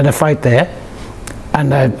America. I had a fight there,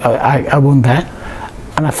 and I won that.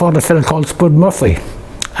 And I fought a fellow called Spud Murphy,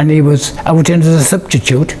 and I went in as a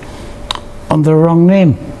substitute on the wrong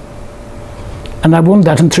name. And I won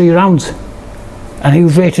that in 3 rounds. And he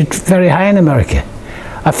was rated very high in America.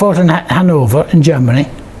 I fought in Hanover in Germany,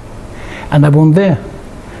 and I won there.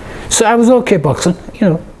 So I was okay boxing, you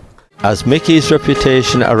know. As Micky's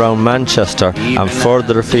reputation around Manchester and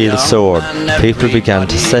further afield soared, people began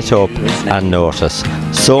to set up and notice.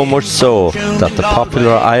 So much so that the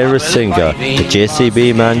popular Irish singer, the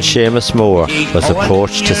JCB man Seamus Moore, was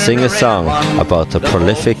approached to sing a song about the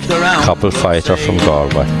prolific cobble fighter from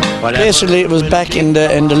Galway. Basically, it was back in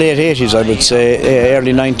the late 80s, I would say,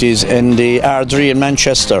 early 90s, in the R.I.P in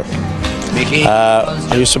Manchester.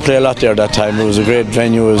 I used to play a lot there that time. It was a great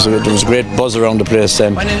venue, there was a great buzz around the place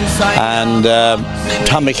then. And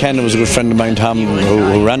Tom McKenna was a good friend of mine, Tom,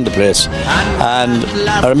 who ran the place. And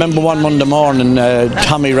I remember one Monday morning,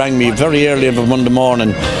 Tommy rang me very early on Monday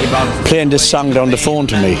morning, playing this song down the phone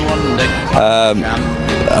to me.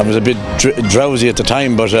 I was a bit drowsy at the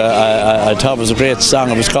time, but I thought it was a great song.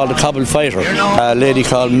 It was called The Cobble Fighter. A lady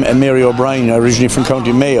called Mary O'Brien, originally from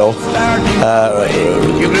County Mayo,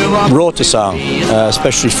 wrote the song,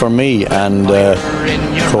 especially for me, and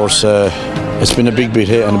of course it's been a big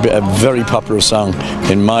hit and a very popular song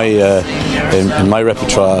in my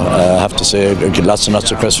repertoire. I have to say, I get lots and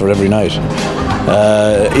lots of requests for it every night.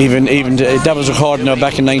 Even that was recorded now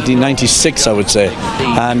back in 1996, I would say,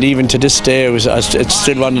 and even to this day, it's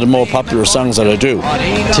still one of the more popular songs that I do.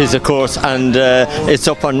 It is, of course, and it's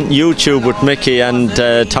up on YouTube with Micky and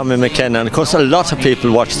Tommy McKenna, and of course, a lot of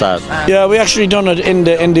people watch that. Yeah, we actually done it in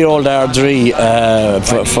the old R3.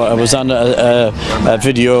 I was on a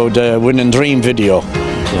video, the Win and Dream video.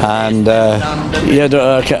 And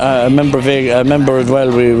I remember it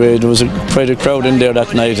well. There was quite a crowd in there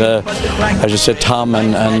that night. As you said, Tom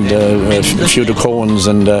and a few of the Coens,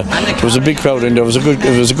 and there was a big crowd in there. It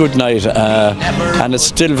was a good night, and it's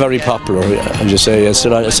still very popular. As you say, it's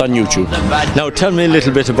on YouTube. Now, tell me a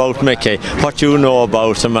little bit about Micky. What you know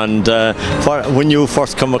about him, and when you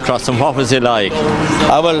first come across him, what was he like?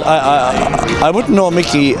 Well, I wouldn't know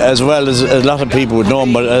Micky as well as a lot of people would know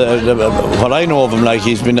him, but what I know of him, like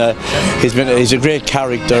he's a great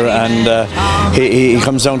character, and he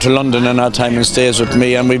comes down to London and all time and stays with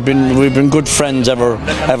me, and we've been good friends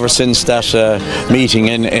ever since that meeting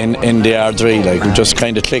in the R3. Like, we just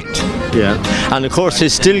kind of clicked. Yeah, and of course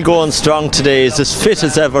he's still going strong today. He's as fit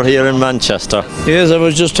as ever here in Manchester. Yes, I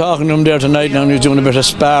was just talking to him there tonight. Now he's doing a bit of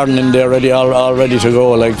sparring in there, all ready to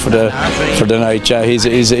go, like for the night. Yeah,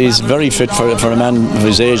 he's very fit for a man of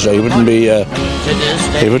his age. Like,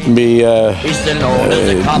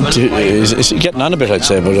 he's getting on a bit, I'd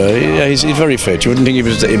say, but yeah, he's very fit. You wouldn't think he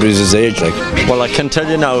was his age, like. Well, I can tell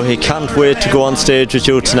you now, he can't wait to go on stage with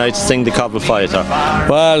you tonight to sing The Cobble Fighter.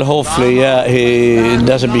 Well, hopefully, yeah,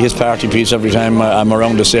 that'll be his party piece every time I'm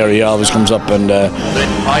around this area. He always comes up and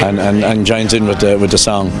joins in with the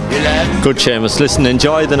song. Good, Seamus. Listen,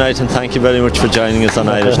 enjoy the night, and thank you very much for joining us on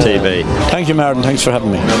Irish TV. Thank you, Martin. Thanks for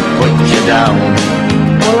having me.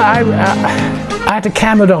 Well, I had to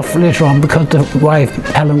calm it off later on because the wife,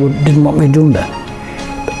 Helen, didn't want me doing that.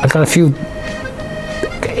 I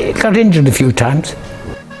got injured a few times.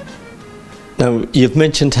 Now, you've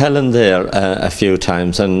mentioned Helen there a few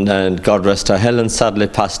times, and God rest her, Helen sadly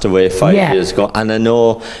passed away 5 years ago, and I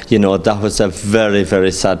know, that was a very,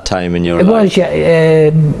 very sad time in your life. It was,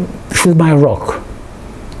 yeah. She was my rock.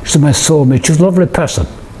 She was my soulmate. She was a lovely person.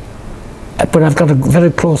 But I've got a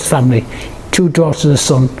very close family, 2 daughters and a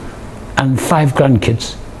son, and 5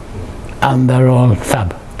 grandkids, and they're all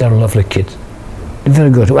fab. They're lovely kids. They're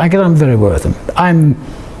very good. I get on very well with them. I'm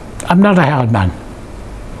not a hard man.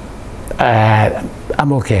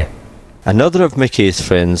 I'm okay. Another of Micky's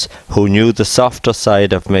friends who knew the softer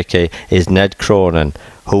side of Micky is Ned Cronin,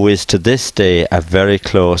 who is to this day a very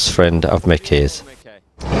close friend of Micky's.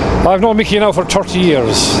 I've known Micky now for 30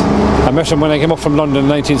 years. I met him when I came up from London in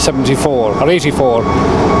 1974 or 84,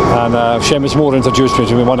 and Seamus Moore introduced me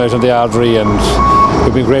to him one night on the R3, and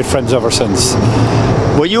we've been great friends ever since.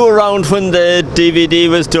 Were you around when the DVD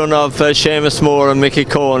was done of Seamus Moore and Micky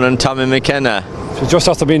Coen and Tommy McKenna? It was just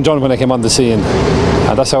after being done when I came on the scene,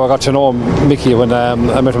 and that's how I got to know Micky when I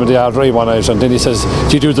met him at the R3 one night, and then he says,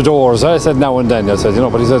 "Do you do the doors?" I said, "Now and then." I said,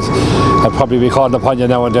 but he said, "I'll probably be calling upon you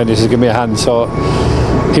now and then." He says, "Give me a hand." So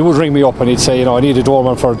he would ring me up and he'd say, "I need a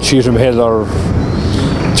doorman for Cheetham Hill or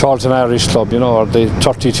Charlton Irish Club, or the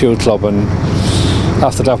 32 Club," and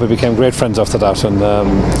after that we became great friends after that, and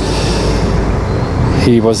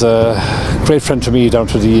he was a great friend to me down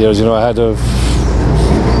through the years. I had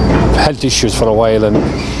health issues for a while, and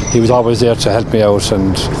he was always there to help me out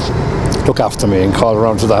and look after me and call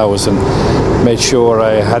around to the house and made sure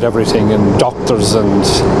I had everything, and doctors and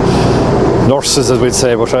nurses, as we'd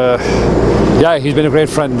say. But yeah, he's been a great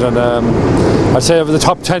friend, and I'd say over the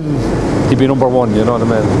top 10 he'd be number 1, you know what I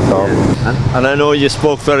mean? So. And I know you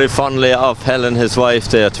spoke very fondly of Helen, his wife,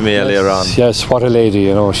 there to me earlier on. Yes, what a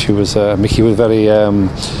lady, She was, Micky was very, I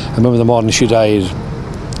remember the morning she died,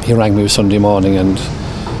 he rang me Sunday morning, and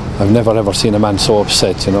I've never ever seen a man so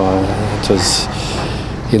upset, It was,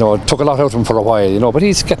 it took a lot out of him for a while, but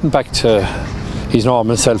he's getting back to his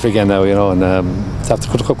normal self again now, and after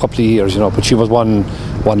a couple of years, but she was one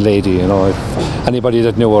lady, If anybody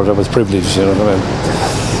that knew her, that was privileged, you know what I mean?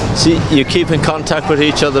 See, you keep in contact with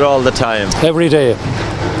each other all the time? Every day.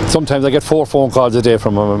 Sometimes I get 4 phone calls a day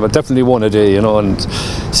from him, but definitely 1 a day, and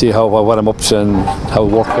see what I'm up to and how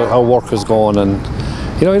work is going, and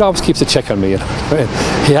he always keeps a check on me.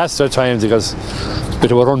 He has to at times because a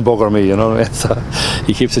bit of a run bugger me, So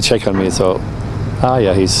he keeps a check on me. So,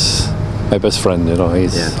 yeah, he's my best friend, you know.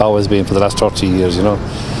 He's always been for the last 30 years, you know.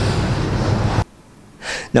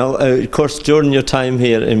 Now, of course, during your time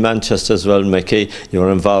here in Manchester as well, Micky, you were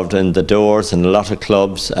involved in the Doors and a lot of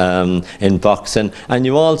clubs, in boxing, and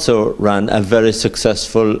you also ran a very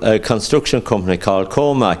successful construction company called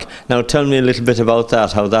Coen. Now, tell me a little bit about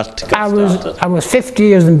that, how that got started. I was 50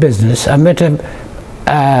 years in business. I met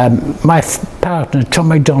my partner, Tom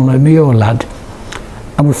McDonald, my old lad,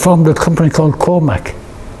 and we formed a company called Coen.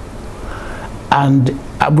 And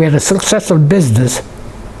we had a successful business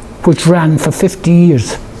which ran for 50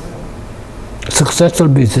 years. Successful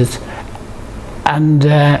business. And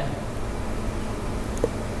I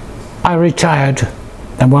retired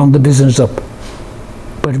and wound the business up.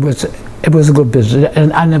 But it was a good business,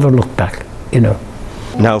 and I never looked back, you know.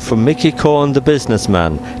 Now, from Micky Coen the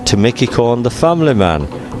businessman to Micky Coen the family man,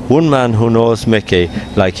 one man who knows Micky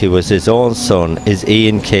like he was his own son is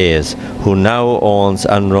Ian Kayes, who now owns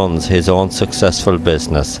and runs his own successful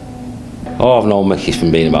business. Oh, I've known Micky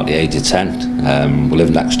from being about the age of 10. We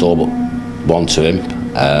lived next door, but one to him.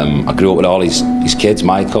 I grew up with all his kids,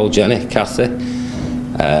 Michael, Jenny, Kathy.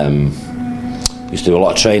 Used to do a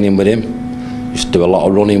lot of training with him. Used to do a lot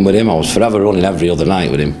of running with him. I was forever running every other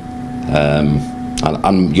night with him.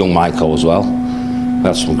 And young Michael as well. We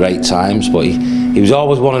had some great times, but he was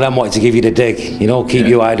always one of them wanted to give you the dig, you know, keep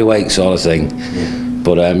you wide awake sort of thing.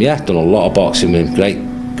 But done a lot of boxing with him,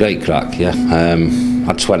 great crack,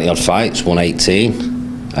 had 20 odd fights, won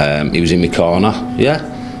 18. He was in my corner,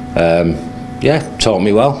 taught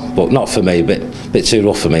me well, but not for me, bit too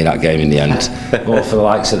rough for me that game in the end. More for the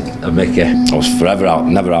likes of Micky. I was forever out,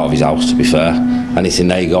 never out of his house, to be fair. Anything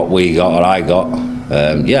they got, we got, or I got.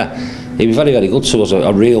 He was very, very good to us,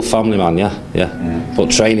 a real family man, But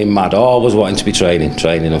training mad, always wanting to be training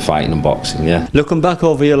and fighting and boxing, Looking back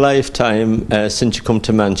over your lifetime since you come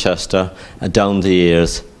to Manchester, down the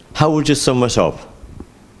years, how would you sum it up?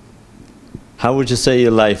 How would you say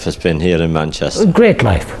your life has been here in Manchester? A great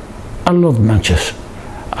life. I love Manchester.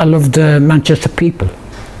 I love the Manchester people.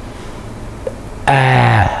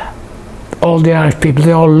 All the Irish people,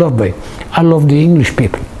 they all love me. I love the English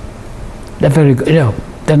people. They're very good, you know,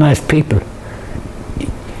 they're nice people.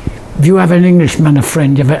 If you have an Englishman, a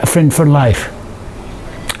friend, you have a friend for life.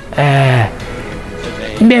 Well,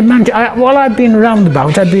 I've been around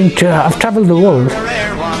about. I've travelled the world.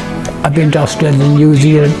 I've been to Australia, New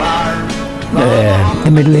Zealand,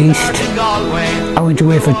 the Middle East. I went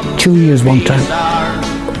away for 2 years one time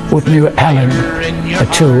with me with Helen, a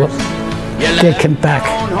tour. They came back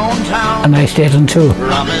and I stayed on tour.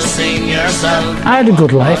 I had a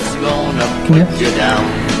good life.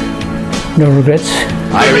 No regrets.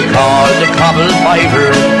 I recall the cobbled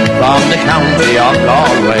fiver from the county of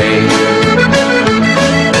Galway.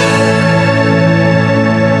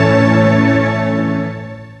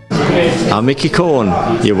 Micky Coen,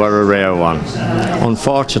 you were a rare one.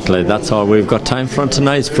 Unfortunately, that's all we've got time for on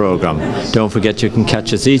tonight's programme. Don't forget you can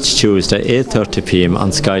catch us each Tuesday 8:30 p.m.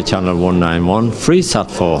 on Sky Channel 191, Freesat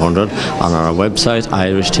 400, on our website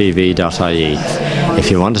irishtv.ie. If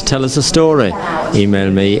you want to tell us a story, email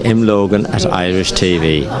me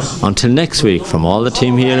mlogan@irishtv. Until next week, from all the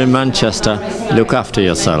team here in Manchester, look after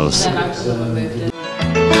yourselves.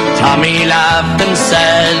 Tommy laughed and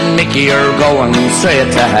said, Micky, you're going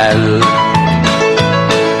straight to hell.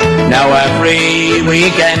 Now every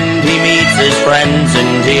weekend he meets his friends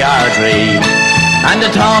in the R.I.P, and they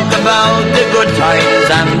talk about the good times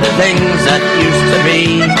and the things that used to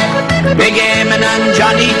be. Big Eamon and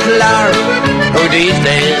Johnny Clark, who these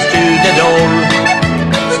days do the door,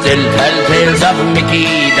 still tell tales of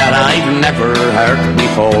Micky that I've never heard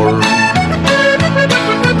before.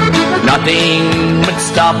 Nothing would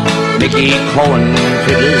stop Micky Coen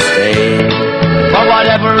to this day. For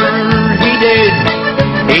whatever he did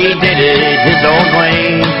it his own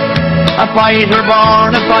way. A fighter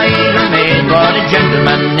born, a fighter made, but a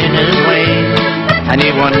gentleman in his way. And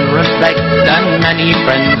he won respect and many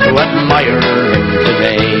friends who admire him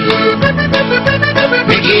today.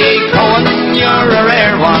 Micky Coen, you're a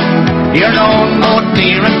rare one. You're known both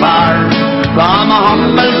near and far. From a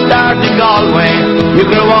humble start in Galway, you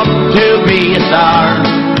grew up to be a star.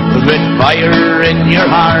 With fire in your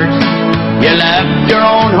heart, you left your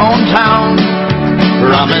own hometown,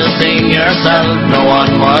 promising yourself no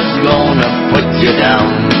one was gonna put you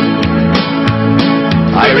down.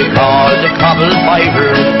 I recall the cobbled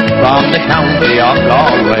fiver from the county of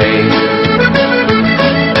Galway.